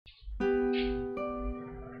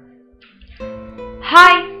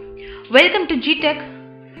Hi, welcome to GTech.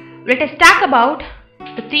 Let us talk about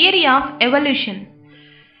the theory of evolution.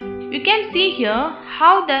 You can see here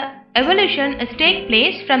how the evolution is take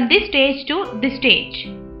place from this stage to this stage.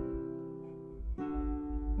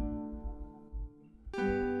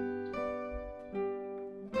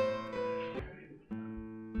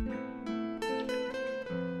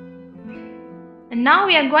 And now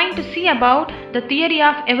we are going to see about the theory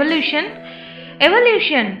of evolution.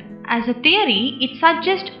 Evolution as a theory, it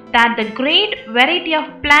suggests that the great variety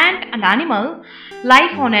of plant and animal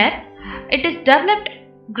life on earth, it is developed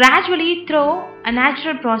gradually through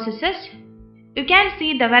natural processes. You can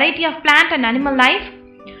see the variety of plant and animal life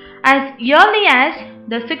as early as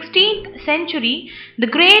the 16th century. The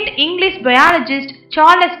great English biologist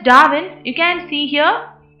Charles Darwin, you can see here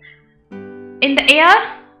in the year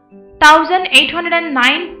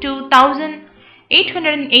 1809 to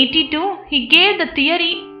 1882, he gave the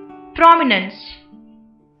theory prominence.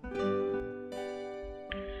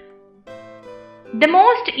 The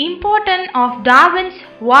most important of Darwin's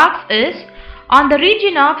works is on the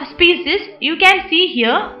region of species. You can see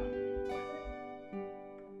here.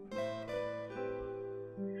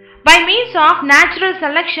 By means of natural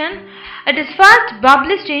selection, it is first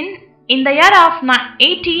published in the year of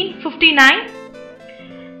 1859.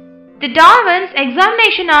 The Darwin's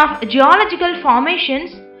examination of geological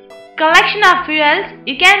formations, collection of fuels,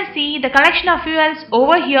 you can see the collection of fuels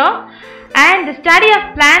over here, and the study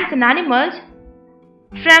of plants and animals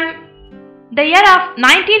from the year of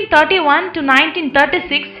 1931 to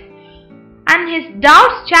 1936, and his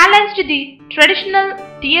doubts challenged the traditional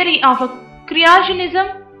theory of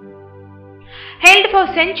creationism held for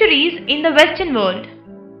centuries in the Western world.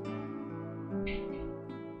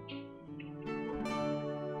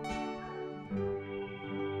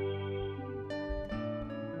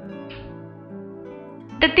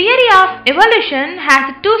 The theory of evolution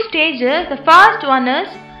has two stages. The first one is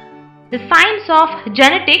the science of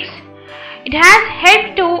genetics. It has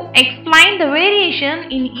helped to explain the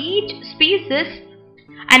variation in each species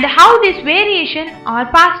and how this variation are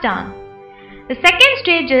passed on. The second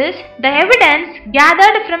stage is the evidence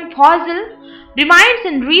gathered from fossil remains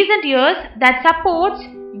in recent years that supports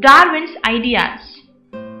Darwin's ideas.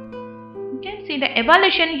 You can see the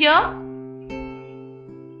evolution here.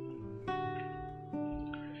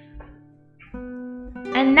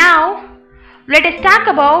 And now, let us talk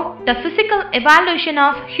about the physical evolution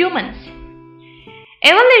of humans.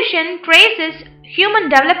 Evolution traces human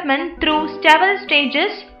development through several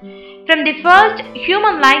stages, from the first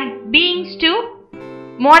human-like beings to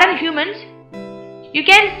modern humans. You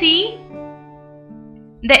can see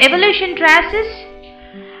the evolution traces,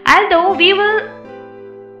 although we will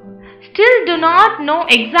still do not know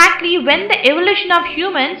exactly when the evolution of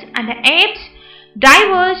humans and the apes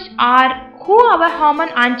diverged or who our common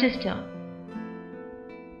ancestor.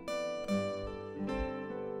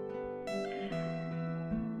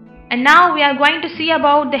 And now we are going to see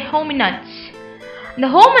about the hominids. The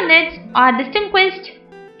hominids are distinguished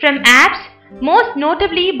from apes most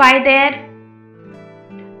notably by their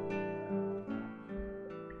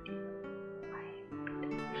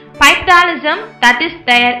bipedalism, that is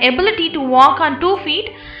their ability to walk on 2 feet,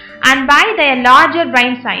 and by their larger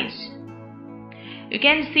brain size. You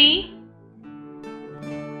can see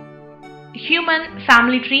human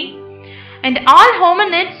family tree, and all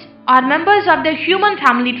hominids are members of the human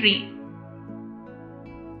family tree.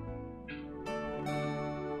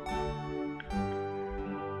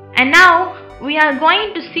 And now we are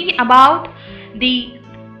going to see about the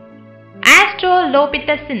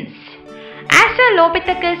Australopithecus.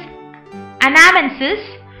 Australopithecus anavensis.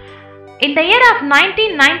 In the year of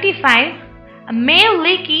 1995, a male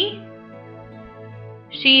leaky,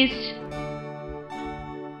 she is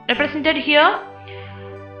represented here,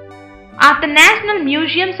 at the National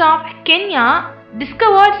Museums of Kenya,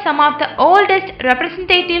 discovered some of the oldest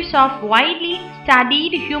representatives of widely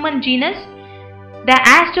studied human genus, the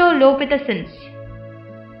Australopithecus.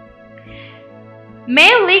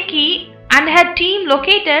 Male leaky and her team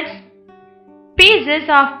located species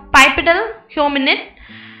of bipedal hominid,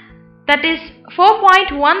 that is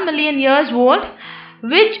 4.1 million years old,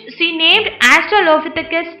 which she named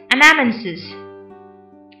Australopithecus anavensis.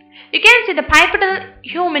 You can see the bipedal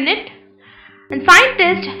hominid, and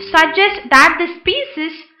scientists suggest that the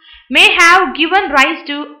species may have given rise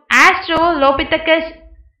to Australopithecus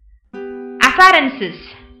afarensis.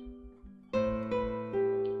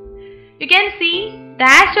 You can see the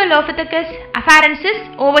Australopithecus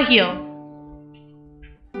afarensis over here.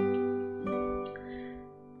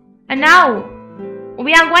 And now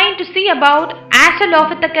we are going to see about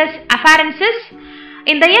Australopithecus afarensis.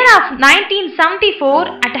 In the year of 1974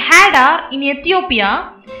 at Hadar in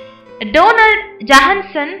Ethiopia, Donald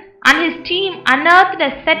Johanson and his team unearthed a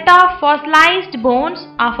set of fossilized bones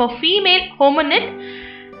of a female hominid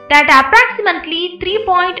that are approximately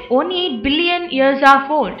 3.18 billion years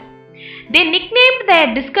old. They nicknamed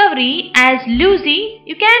their discovery as Lucy.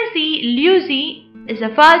 You can see Lucy is the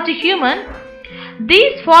first human.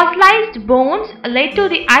 These fossilized bones led to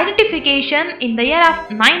the identification in the year of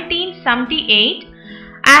 1978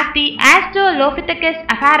 as the Australopithecus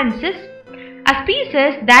afarensis, a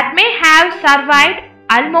species that may have survived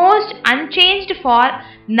almost unchanged for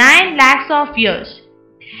 9 lakhs of years.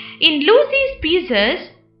 In Lucy's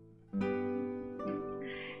species,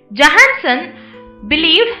 Johanson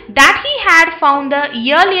believed that he had found the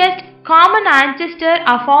earliest common ancestor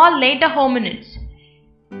of all later hominids.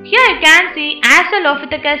 Here you can see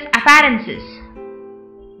Australopithecus afarensis.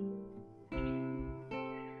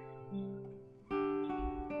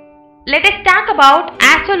 Let us talk about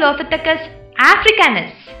Australopithecus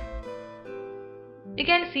africanus. You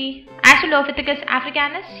can see Australopithecus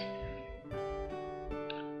africanus.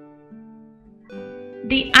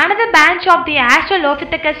 The another branch of the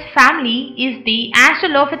Australopithecus family is the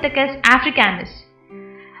Australopithecus africanus,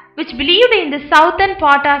 which believed in the southern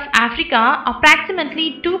part of Africa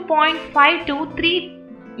approximately 2.5 to 3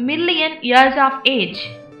 million years of age.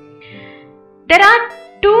 There are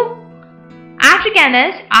two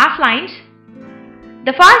Africanus offlines.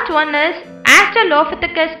 The first one is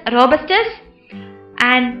Australopithecus robustus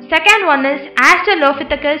and second one is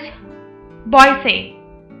Australopithecus boisei.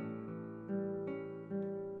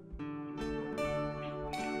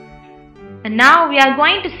 And now we are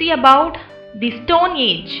going to see about the Stone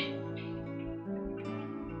Age.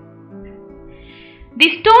 The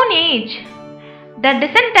Stone Age, the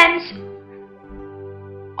descendants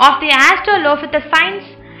of the Australopithecines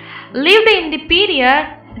lived in the period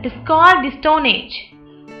that is called the Stone Age.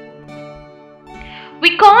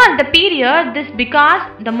 We call the period this because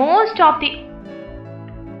the most of the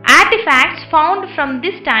artifacts found from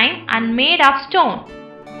this time are made of stone.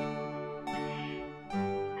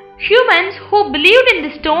 Humans who believed in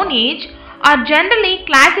the Stone Age are generally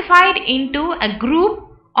classified into a group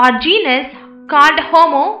or genus called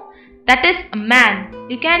Homo, that is man.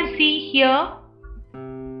 You can see here.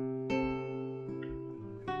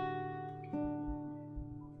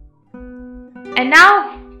 And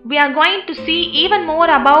now we are going to see even more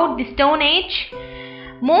about the Stone Age.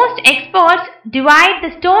 Most experts divide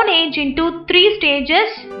the Stone Age into 3 stages.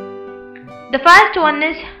 The first one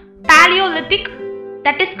is Paleolithic,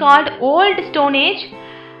 that is called Old Stone Age.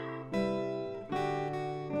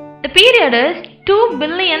 The period is 2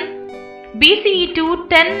 billion BCE to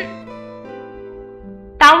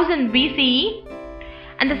 10,000 BCE.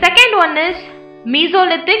 And the second one is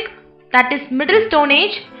Mesolithic, that is Middle Stone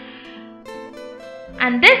Age.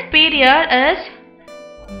 And this period is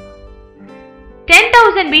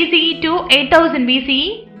 10,000 BCE to 8,000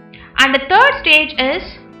 BCE. And the third stage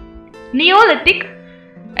is Neolithic.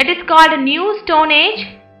 It is called New Stone Age.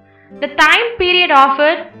 The time period of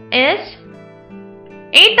it is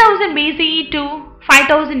 8,000 BCE to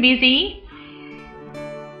 5,000 BCE.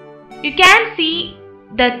 You can see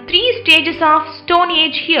the 3 stages of Stone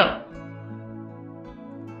Age here.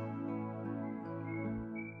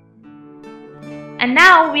 And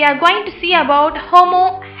now we are going to see about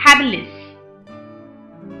Homo habilis.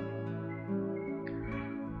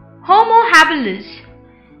 Homo habilis.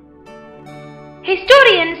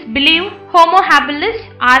 Historians believe Homo habilis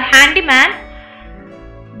are handyman.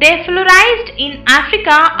 They flourished in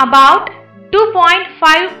Africa about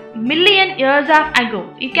 2.5 million years ago.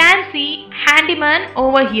 You can see handyman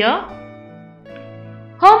over here.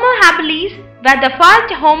 Homo habilis were the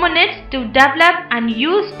first hominids to develop and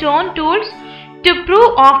use stone tools to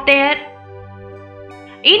prove of their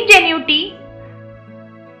ingenuity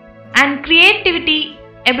and creativity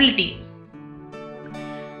ability.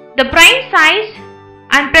 The brain size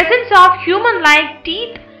and presence of human-like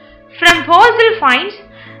teeth from fossil finds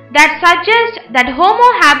that suggest that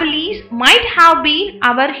Homo habilis might have been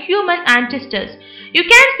our human ancestors. You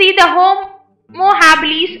can see the Homo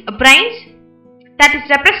habilis brains that is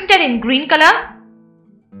represented in green color.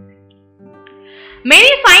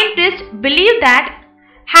 Many scientists believe that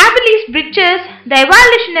habilis bridges the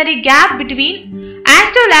evolutionary gap between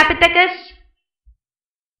Australopithecus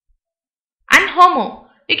and Homo.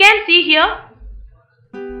 You can see here.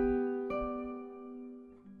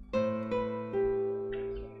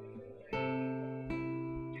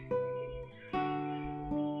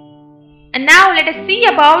 And now let us see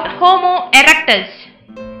about Homo erectus.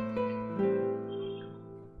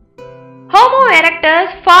 Homo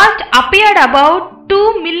erectus first appeared about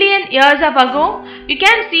 2 million years ago. You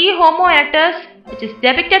can see Homo erectus, which is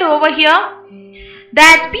depicted over here.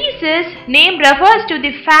 That species name refers to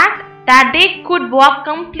the fact that they could walk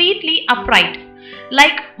completely upright.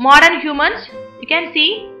 Like modern humans, you can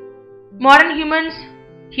see modern humans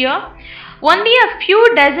here. Only a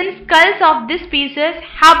few dozen skulls of this species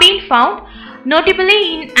have been found, notably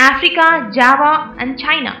in Africa, Java and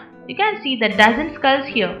China. You can see the dozen skulls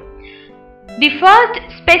here. The first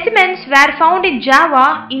specimens were found in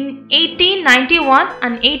Java in 1891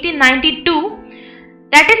 and 1892.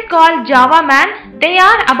 That is called Java man. They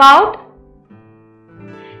are about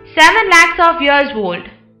 7 lakhs of years old.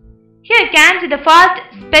 Here you can see the first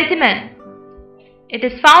specimen. It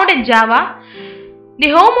is found in Java. The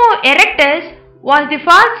Homo erectus was the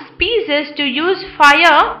first species to use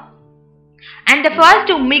fire and the first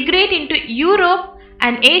to migrate into Europe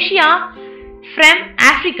and Asia from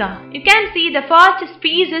Africa. You can see the first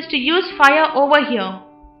species to use fire over here.